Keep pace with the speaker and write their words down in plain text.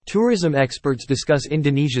Tourism experts discuss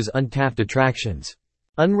Indonesia's untapped attractions.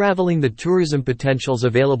 Unraveling the tourism potentials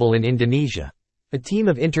available in Indonesia. A team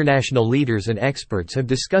of international leaders and experts have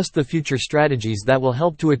discussed the future strategies that will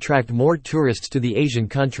help to attract more tourists to the Asian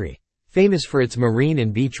country, famous for its marine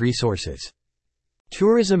and beach resources.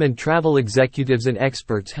 Tourism and travel executives and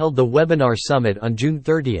experts held the webinar summit on June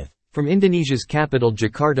 30, from Indonesia's capital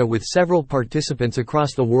Jakarta, with several participants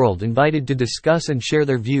across the world invited to discuss and share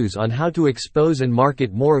their views on how to expose and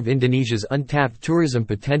market more of Indonesia's untapped tourism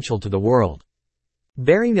potential to the world.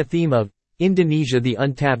 Bearing the theme of Indonesia, the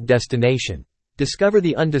Untapped Destination, Discover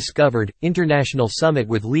the Undiscovered, International Summit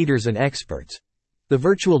with leaders and experts. The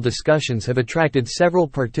virtual discussions have attracted several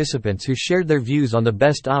participants who shared their views on the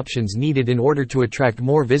best options needed in order to attract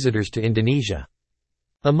more visitors to Indonesia.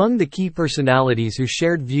 Among the key personalities who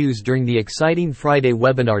shared views during the exciting Friday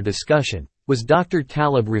webinar discussion was Dr.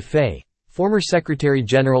 Talib Rifai, former Secretary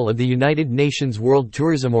General of the United Nations World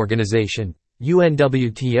Tourism Organization,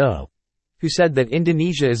 UNWTO, who said that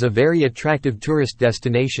Indonesia is a very attractive tourist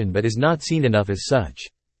destination but is not seen enough as such.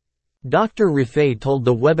 Dr. Rifai told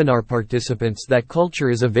the webinar participants that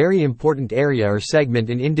culture is a very important area or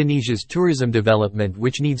segment in Indonesia's tourism development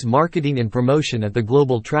which needs marketing and promotion at the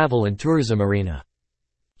global travel and tourism arena.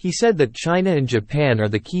 He said that China and Japan are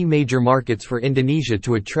the key major markets for Indonesia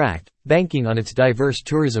to attract, banking on its diverse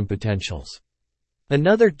tourism potentials.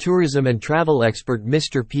 Another tourism and travel expert,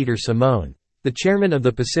 Mr. Peter Simone, the chairman of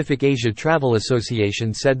the Pacific Asia Travel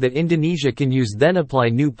Association, said that Indonesia can then apply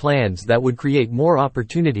new plans that would create more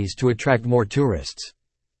opportunities to attract more tourists.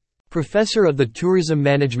 Professor of the Tourism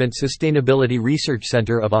Management Sustainability Research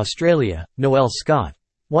Centre of Australia, Noel Scott,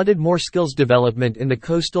 wanted more skills development in the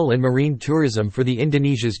coastal and marine tourism for the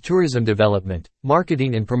Indonesia's tourism development,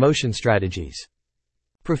 marketing and promotion strategies.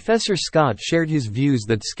 Professor Scott shared his views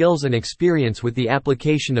that skills and experience with the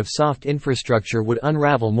application of soft infrastructure would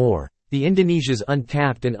unravel more Indonesia's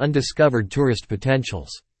untapped and undiscovered tourist potentials.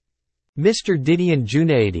 Mr. Didion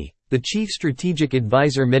Junaidi, the Chief Strategic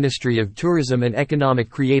Advisor, Ministry of Tourism and Economic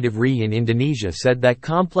Creative RI in Indonesia, said that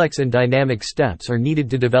complex and dynamic steps are needed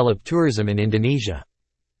to develop tourism in Indonesia.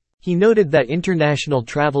 He noted that international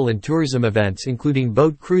travel and tourism events including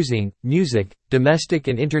boat cruising, music, domestic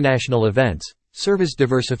and international events, service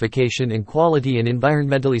diversification and quality and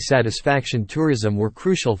environmentally satisfaction tourism were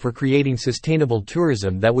crucial for creating sustainable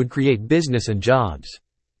tourism that would create business and jobs.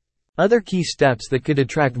 Other key steps that could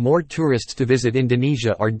attract more tourists to visit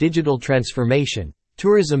Indonesia are digital transformation,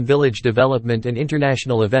 tourism village development and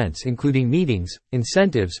international events including meetings,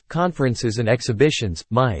 incentives, conferences and exhibitions,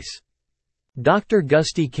 MICE. Dr.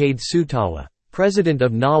 Gusti Kade Sutawa, president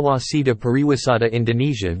of Nawacita Pariwisata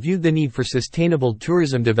Indonesia, viewed the need for sustainable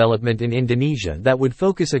tourism development in Indonesia that would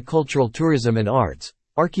focus at cultural tourism and arts,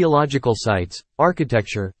 archaeological sites,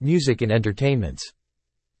 architecture, music and entertainments.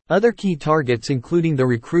 Other key targets including the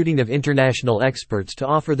recruiting of international experts to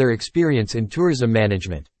offer their experience in tourism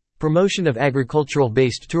management, promotion of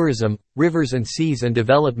agricultural-based tourism, rivers and seas, and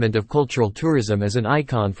development of cultural tourism as an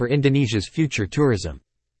icon for Indonesia's future tourism.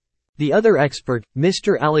 The other expert,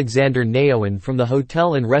 Mr. Alexander Nayawan from the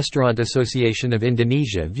Hotel and Restaurant Association of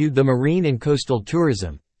Indonesia, viewed the marine and coastal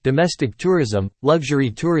tourism, domestic tourism, luxury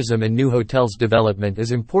tourism and new hotels development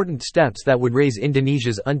as important steps that would raise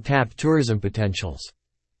Indonesia's untapped tourism potentials.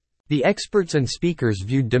 The experts and speakers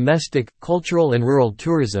viewed domestic, cultural and rural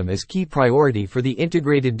tourism as key priority for the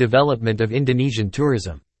integrated development of Indonesian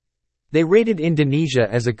tourism. They rated Indonesia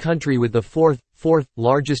as a country with the fourth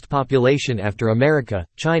largest population after America,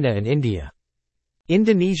 China and India.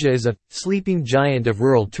 Indonesia is a sleeping giant of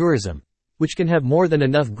rural tourism, which can have more than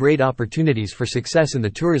enough great opportunities for success in the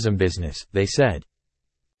tourism business, they said.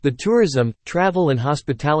 The tourism, travel and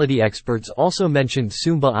hospitality experts also mentioned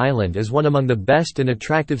Sumba Island as one among the best and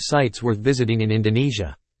attractive sites worth visiting in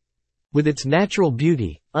Indonesia. With its natural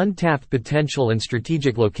beauty, untapped potential and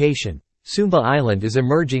strategic location, Sumba Island is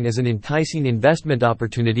emerging as an enticing investment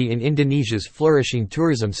opportunity in Indonesia's flourishing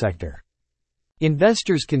tourism sector.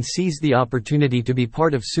 Investors can seize the opportunity to be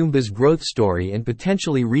part of Sumba's growth story and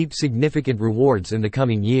potentially reap significant rewards in the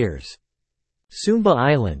coming years. Sumba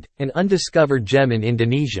Island, an undiscovered gem in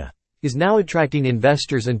Indonesia, is now attracting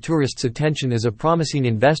investors' and tourists' attention as a promising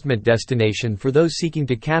investment destination for those seeking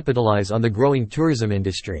to capitalize on the growing tourism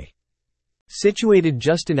industry. Situated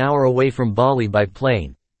just an hour away from Bali by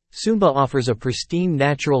plane, Sumba offers a pristine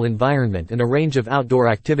natural environment and a range of outdoor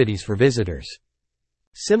activities for visitors.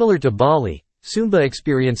 Similar to Bali, Sumba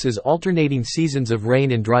experiences alternating seasons of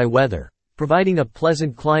rain and dry weather, providing a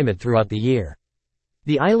pleasant climate throughout the year.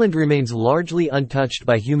 The island remains largely untouched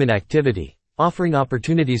by human activity, offering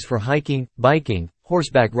opportunities for hiking, biking,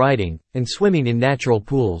 horseback riding, and swimming in natural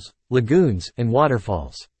pools, lagoons, and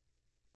waterfalls.